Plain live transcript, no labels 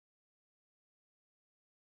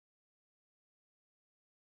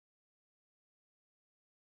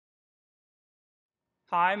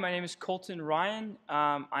Hi, my name is Colton Ryan.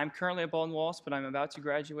 I'm currently at Baldwin Wallace, but I'm about to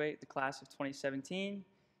graduate the class of 2017,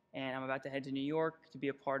 and I'm about to head to New York to be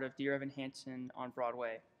a part of Dear Evan Hansen on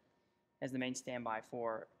Broadway as the main standby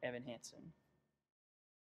for Evan Hansen.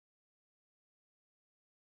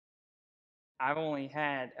 I've only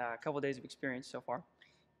had a couple days of experience so far.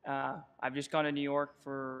 I've just gone to New York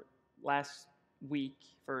for last week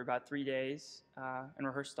for about 3 days and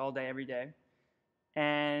rehearsed all day, every day.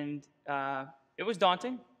 And it was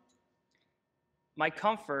daunting. My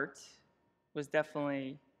comfort was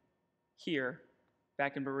definitely here,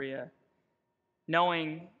 back in Berea,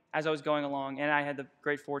 knowing as I was going along, and I had the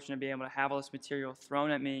great fortune of being able to have all this material thrown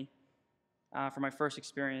at me for my first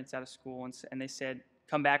experience out of school, and they said,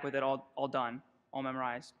 come back with it all done, all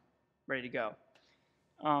memorized, ready to go,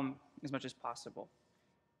 as much as possible.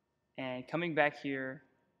 And coming back here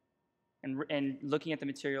and looking at the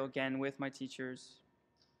material again with my teachers,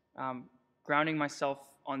 grounding myself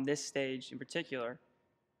on this stage in particular,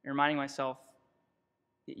 and reminding myself,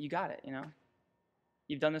 you got it,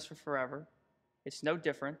 You've done this for forever. It's no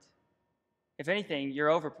different. If anything, you're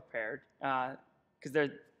over-prepared because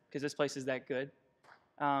this place is that good.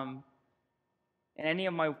 And any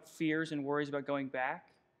of my fears and worries about going back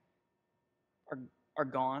are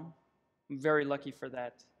gone. I'm very lucky for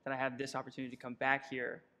that I have this opportunity to come back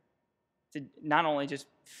here to not only just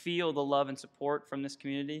feel the love and support from this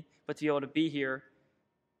community, but to be able to be here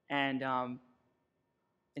and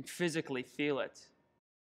physically feel it.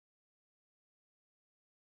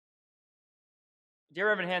 Dear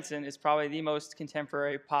Evan Hansen is probably the most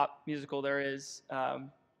contemporary pop musical there is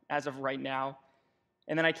as of right now.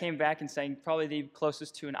 And then I came back and sang probably the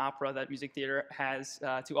closest to an opera that music theater has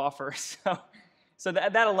to offer. So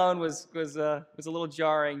that alone was a little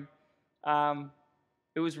jarring.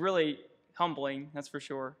 It was really humbling, that's for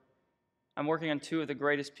sure. I'm working on two of the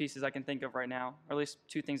greatest pieces I can think of right now, or at least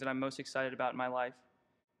two things that I'm most excited about in my life.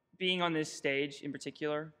 Being on this stage in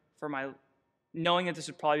particular, knowing that this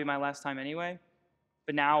would probably be my last time anyway,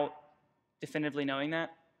 but now definitively knowing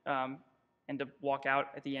that, and to walk out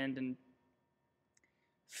at the end and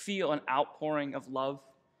feel an outpouring of love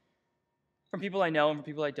from people I know and from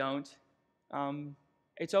people I don't,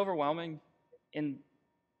 it's overwhelming in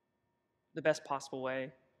the best possible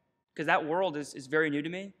way, because that world is very new to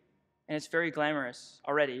me, and it's very glamorous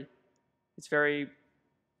already. It's very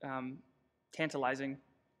tantalizing.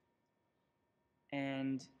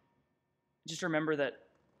 And just remember that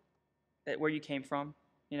where you came from,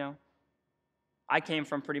 I came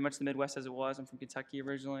from pretty much the Midwest as it was. I'm from Kentucky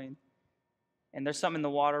originally. And there's something in the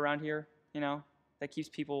water around here, that keeps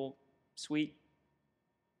people sweet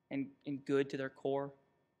and good to their core,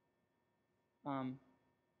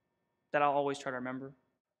 that I'll always try to remember.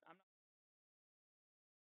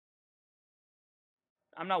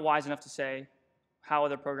 I'm not wise enough to say how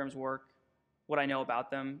other programs work, what I know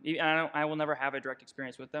about them. I will never have a direct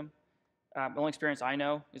experience with them. The only experience I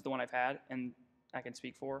know is the one I've had, and I can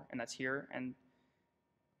speak for, and that's here. And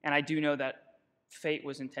I do know that fate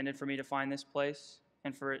was intended for me to find this place,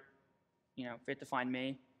 and for it to find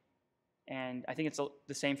me. And I think it's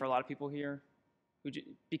the same for a lot of people here,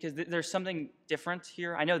 because there's something different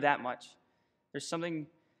here. I know that much. There's something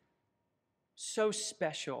so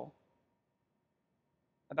special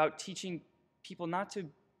about teaching people not to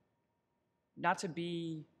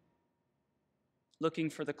be looking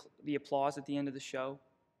for the applause at the end of the show.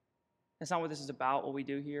 That's not what this is about, what we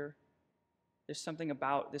do here. There's something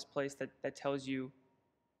about this place that tells you,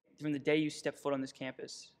 from the day you step foot on this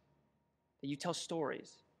campus, that you tell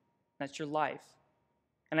stories. That's your life.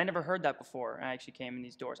 And I never heard that before I actually came in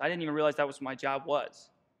these doors. I didn't even realize that was what my job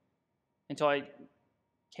was until I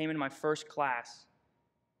came into my first class,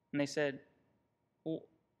 and they said, well,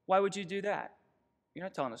 why would you do that? You're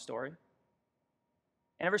not telling a story.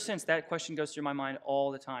 And ever since, that question goes through my mind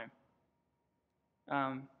all the time.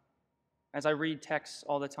 As I read texts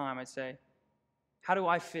all the time, I'd say, how do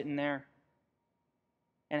I fit in there?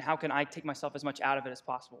 And how can I take myself as much out of it as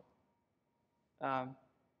possible? Because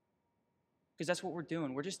that's what we're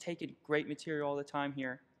doing. We're just taking great material all the time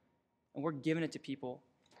here, and we're giving it to people.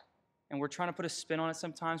 And we're trying to put a spin on it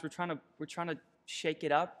sometimes. We're trying to shake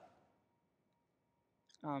it up.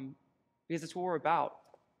 Because that's what we're about.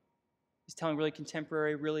 Is telling really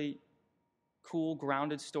contemporary, really cool,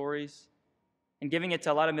 grounded stories, and giving it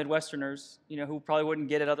to a lot of Midwesterners, who probably wouldn't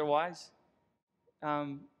get it otherwise.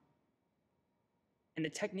 And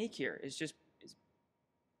the technique here is just,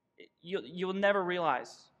 you'll never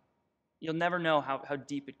realize, you'll never know how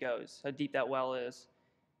deep it goes, how deep that well is.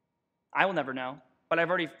 I will never know, but I've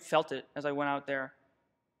already felt it as I went out there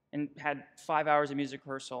and had 5 hours of music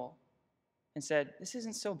rehearsal and said, this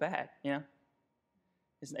isn't so bad,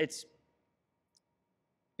 It's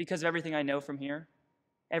because of everything I know from here.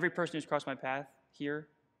 Every person who's crossed my path here,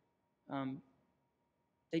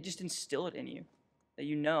 they just instill it in you, that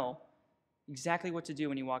you know exactly what to do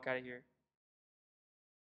when you walk out of here.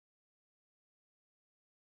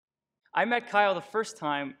 I met Kyle the first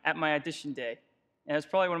time at my audition day, and it was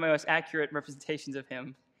probably one of my most accurate representations of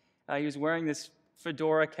him. He was wearing this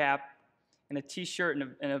fedora cap and a t-shirt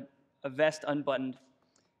and a vest unbuttoned.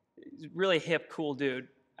 He's a really hip, cool dude.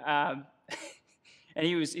 And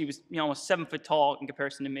he was almost 7 foot tall in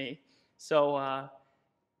comparison to me. So,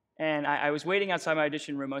 and I was waiting outside my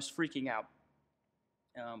audition room. I was freaking out.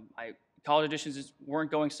 College auditions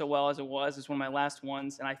weren't going so well as it was. It was one of my last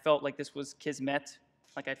ones, and I felt like this was kismet,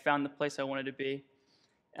 like I'd found the place I wanted to be.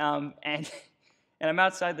 And I'm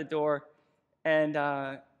outside the door,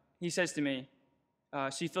 and he says to me, "So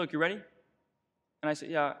you feel like you're ready?" And I said,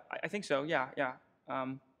 "Yeah, I think so. Yeah."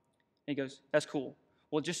 And he goes, "That's cool.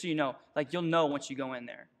 Well, just so you know, like you'll know once you go in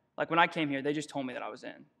there. Like when I came here, they just told me that I was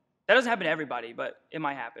in. That doesn't happen to everybody, but it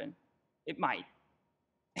might happen. It might."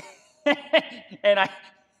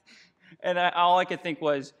 and all I could think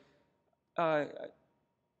was, I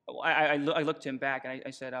looked him back and I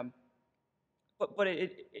said, but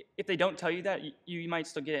if they don't tell you that, you might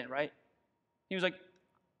still get in, right? He was like,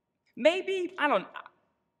 maybe,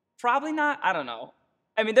 probably not, I don't know.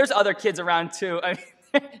 I mean, there's other kids around too. I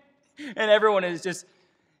mean, and everyone is just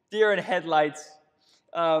deer in headlights.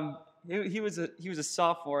 He was a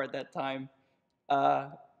sophomore at that time,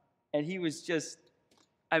 and he was just,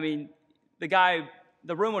 I mean,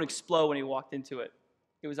 the room would explode when he walked into it.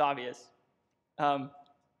 It was obvious. That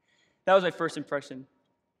was my first impression.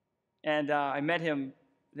 And I met him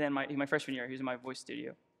then my freshman year. He was in my voice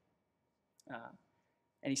studio.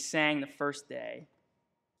 And he sang the first day.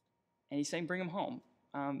 And he sang Bring Him Home.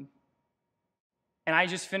 And I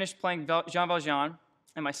just finished playing Jean Valjean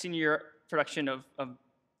in my senior year production of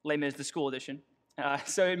Les Mis, the school edition.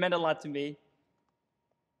 So it meant a lot to me.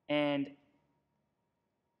 And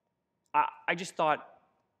I just thought,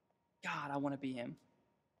 God, I want to be him.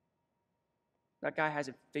 That guy has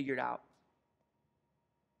it figured out.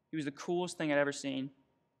 He was the coolest thing I'd ever seen.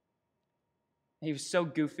 He was so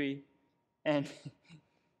goofy. And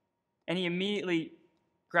he immediately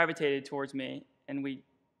gravitated towards me, and we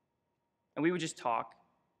would just talk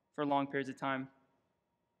for long periods of time.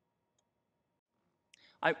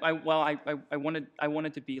 I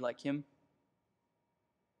wanted to be like him.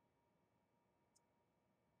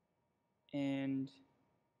 And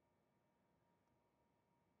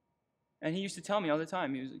he used to tell me all the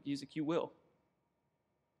time, he was like, you will.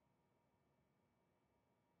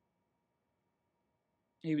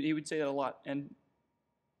 He would say that a lot, and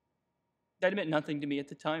that meant nothing to me at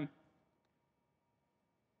the time.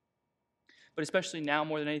 But especially now,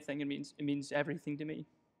 more than anything, it means everything to me.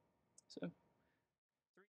 So,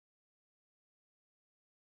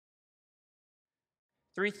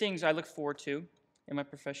 three things I look forward to in my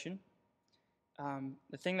profession.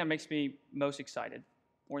 The thing that makes me most excited,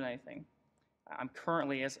 more than anything, I'm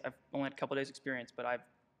currently, as I've only had a couple days experience, but I've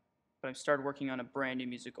started working on a brand new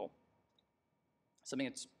musical. Something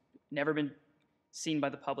that's never been seen by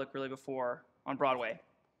the public really before on Broadway.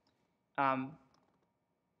 And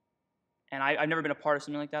I've never been a part of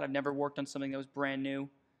something like that. I've never worked on something that was brand new,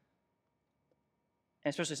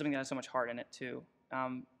 and especially something that has so much heart in it too.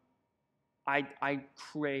 I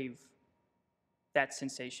crave that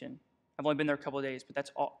sensation. I've only been there a couple of days, but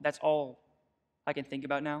that's all I can think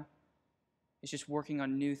about now. It's just working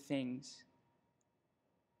on new things,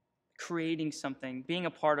 creating something, being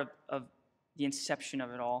a part of the inception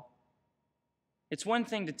of it all. It's one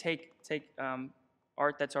thing to take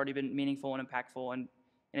art that's already been meaningful and impactful and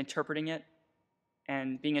interpreting it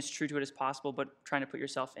and being as true to it as possible, but trying to put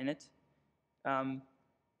yourself in it.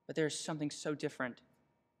 But there's something so different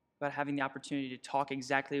about having the opportunity to talk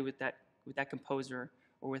exactly with that composer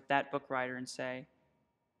or with that book writer and say,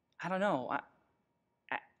 I don't know,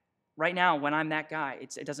 right now when I'm that guy,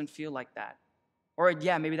 it doesn't feel like that. Or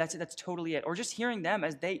yeah, maybe that's it, that's totally it. Or just hearing them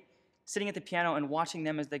as they sitting at the piano and watching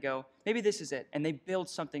them as they go, maybe this is it, and they build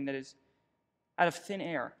something that is out of thin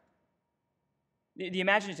air. The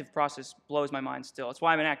imaginative process blows my mind still. That's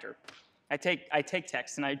why I'm an actor. I take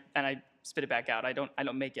text and I spit it back out. I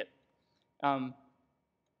don't make it. And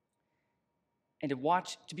to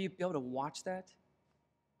be able to watch that,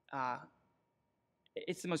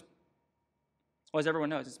 it's the most, well, as everyone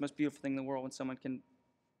knows, it's the most beautiful thing in the world when someone can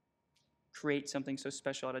create something so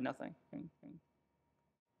special out of nothing.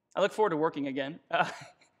 I look forward to working again.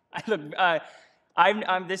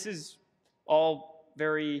 This is all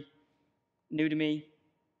very new to me.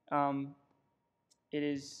 It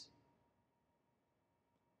is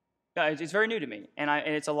It's very new to me, and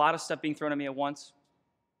it's a lot of stuff being thrown at me at once,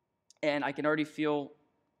 and I can already feel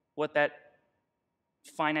what that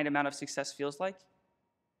finite amount of success feels like.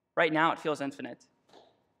 Right now, it feels infinite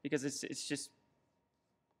because it's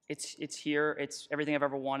here. It's everything I've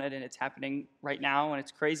ever wanted, and it's happening right now, and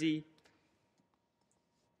it's crazy.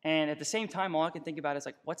 And at the same time, all I can think about is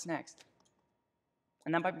like, what's next?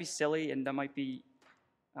 And that might be silly, and that might be,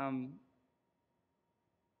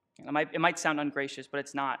 it might sound ungracious, but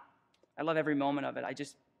it's not. I love every moment of it.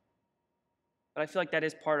 But I feel like that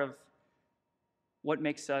is part of what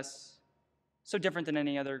makes us so different than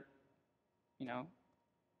any other,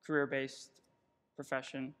 career-based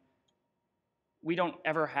profession. We don't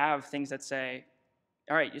ever have things that say,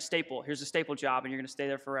 all right, here's a staple job, and you're going to stay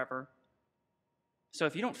there forever. So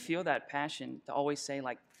if you don't feel that passion to always say,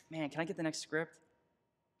 like, man, can I get the next script?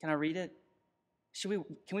 Can I read it? Can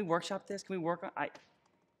we workshop this? Can we work on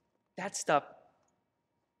that stuff?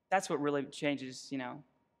 That's what really changes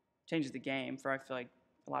the game for, I feel like,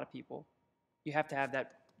 a lot of people. You have to have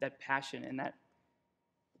that passion and that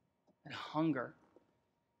hunger,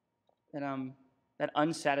 that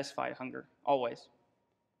unsatisfied hunger, always.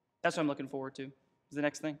 That's what I'm looking forward to, is the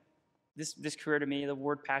next thing. This career, to me, the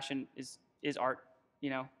word passion is art,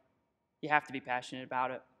 You have to be passionate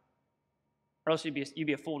about it, or else you'd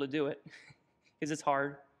be a fool to do it, because it's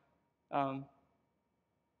hard.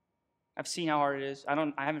 I've seen how hard it is. I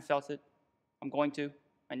haven't felt it. I'm going to.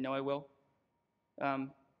 I know I will.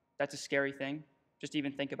 That's a scary thing, just to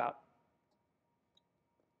even think about.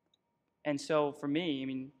 And so for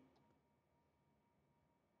me,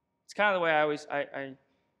 it's kind of the way I always,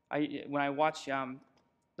 when I watch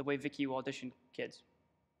the way Vicky will audition kids.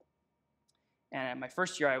 And my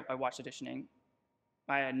first year I watched auditioning,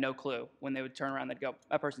 I had no clue. When they would turn around, they'd go,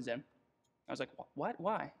 that person's in. I was like, what?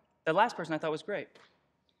 Why? The last person I thought was great.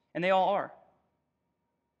 And they all are.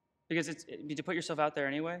 Because to put yourself out there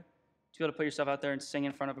anyway, to be able to put yourself out there and sing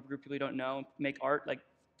in front of a group of people you don't know, make art, like,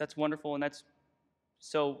 that's wonderful, and that's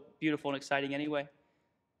so beautiful and exciting anyway.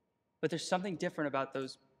 But there's something different about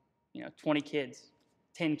those, 20 kids,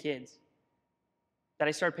 10 kids, that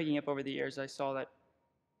I started picking up over the years. I saw that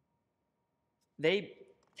they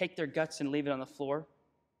take their guts and leave it on the floor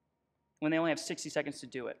when they only have 60 seconds to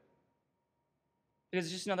do it. Because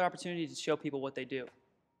it's just another opportunity to show people what they do,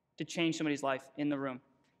 to change somebody's life in the room.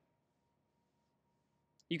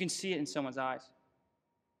 You can see it in someone's eyes,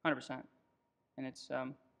 100%. And it's,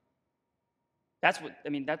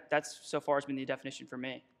 that's so far has been the definition for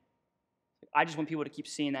me. I just want people to keep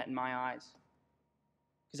seeing that in my eyes.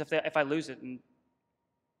 Because if I lose it, then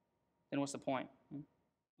what's the point?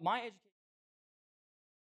 My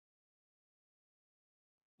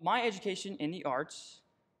education in the arts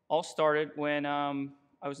all started when I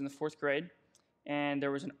was in the 4th grade, and there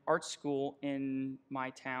was an art school in my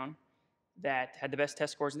town that had the best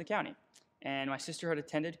test scores in the county. And my sister had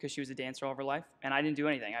attended because she was a dancer all of her life, and I didn't do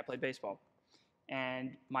anything. I played baseball.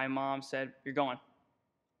 And my mom said, you're going.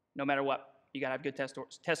 No matter what, you got to have good test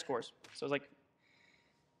scores.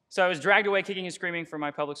 So I was dragged away kicking and screaming from my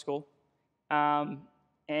public school.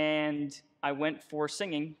 And I went for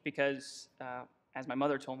singing because, as my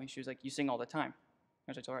mother told me, she was like, you sing all the time.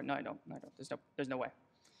 I told her, no, I don't. There's no way.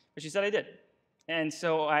 But she said I did. And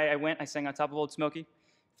so I went, I sang on top of Old Smoky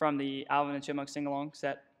from the Alvin and Chipmunk sing-along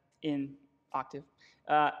set in octave.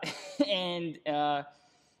 And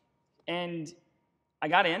I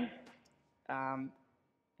got in, and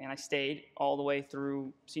I stayed all the way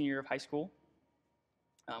through senior year of high school.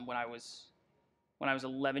 When I was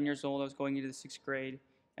 11 years old, I was going into the 6th grade,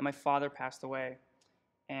 and my father passed away.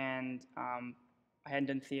 And I hadn't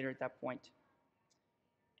done theater at that point.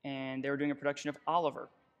 And they were doing a production of Oliver.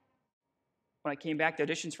 When I came back, the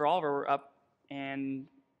auditions for Oliver were up, and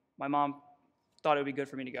my mom thought it would be good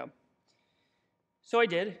for me to go. So I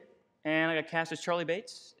did, and I got cast as Charlie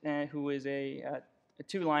Bates, who is a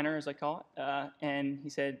two-liner, as I call it. And he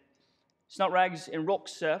said, "Snot rags and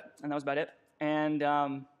rocks, sir," and that was about it. And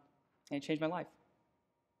it changed my life.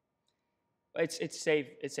 It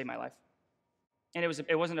saved my life. And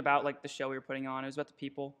it wasn't about like the show we were putting on. It was about the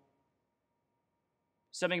people.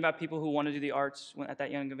 Something about people who want to do the arts at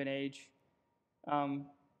that young of an age.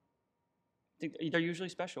 They're usually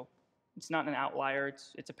special. It's not an outlier.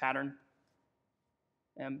 It's a pattern.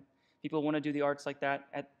 People want to do the arts like that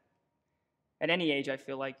at any age. I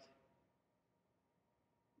feel like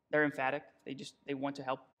they're emphatic. They want to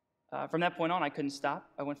help. From that point on, I couldn't stop.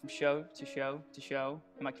 I went from show to show to show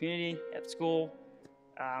in my community, at school,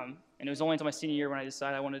 and it was only until my senior year when I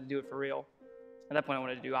decided I wanted to do it for real. At that point, I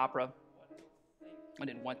wanted to do opera. I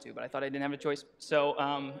didn't want to, but I thought I didn't have a choice. So,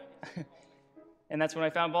 and that's when I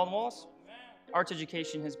found Baldwin Wallace. arts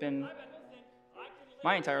education has been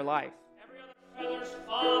my entire life. Feather's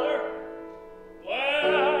father,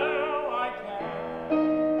 well, I can.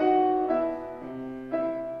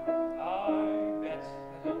 I bet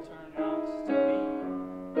that he'll turn out to be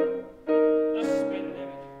the spin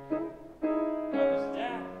image of his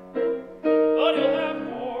dad. But he'll have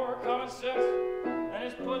more common sense than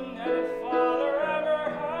his pudding-headed father ever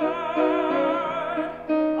had.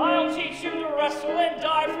 I'll teach him to wrestle and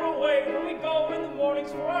dive for a wave when we go in the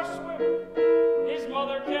mornings for our swim. His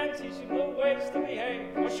mother can teach him the ways to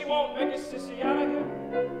behave, but she won't make a sissy out of him.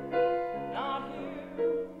 Not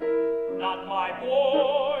here, not my boy.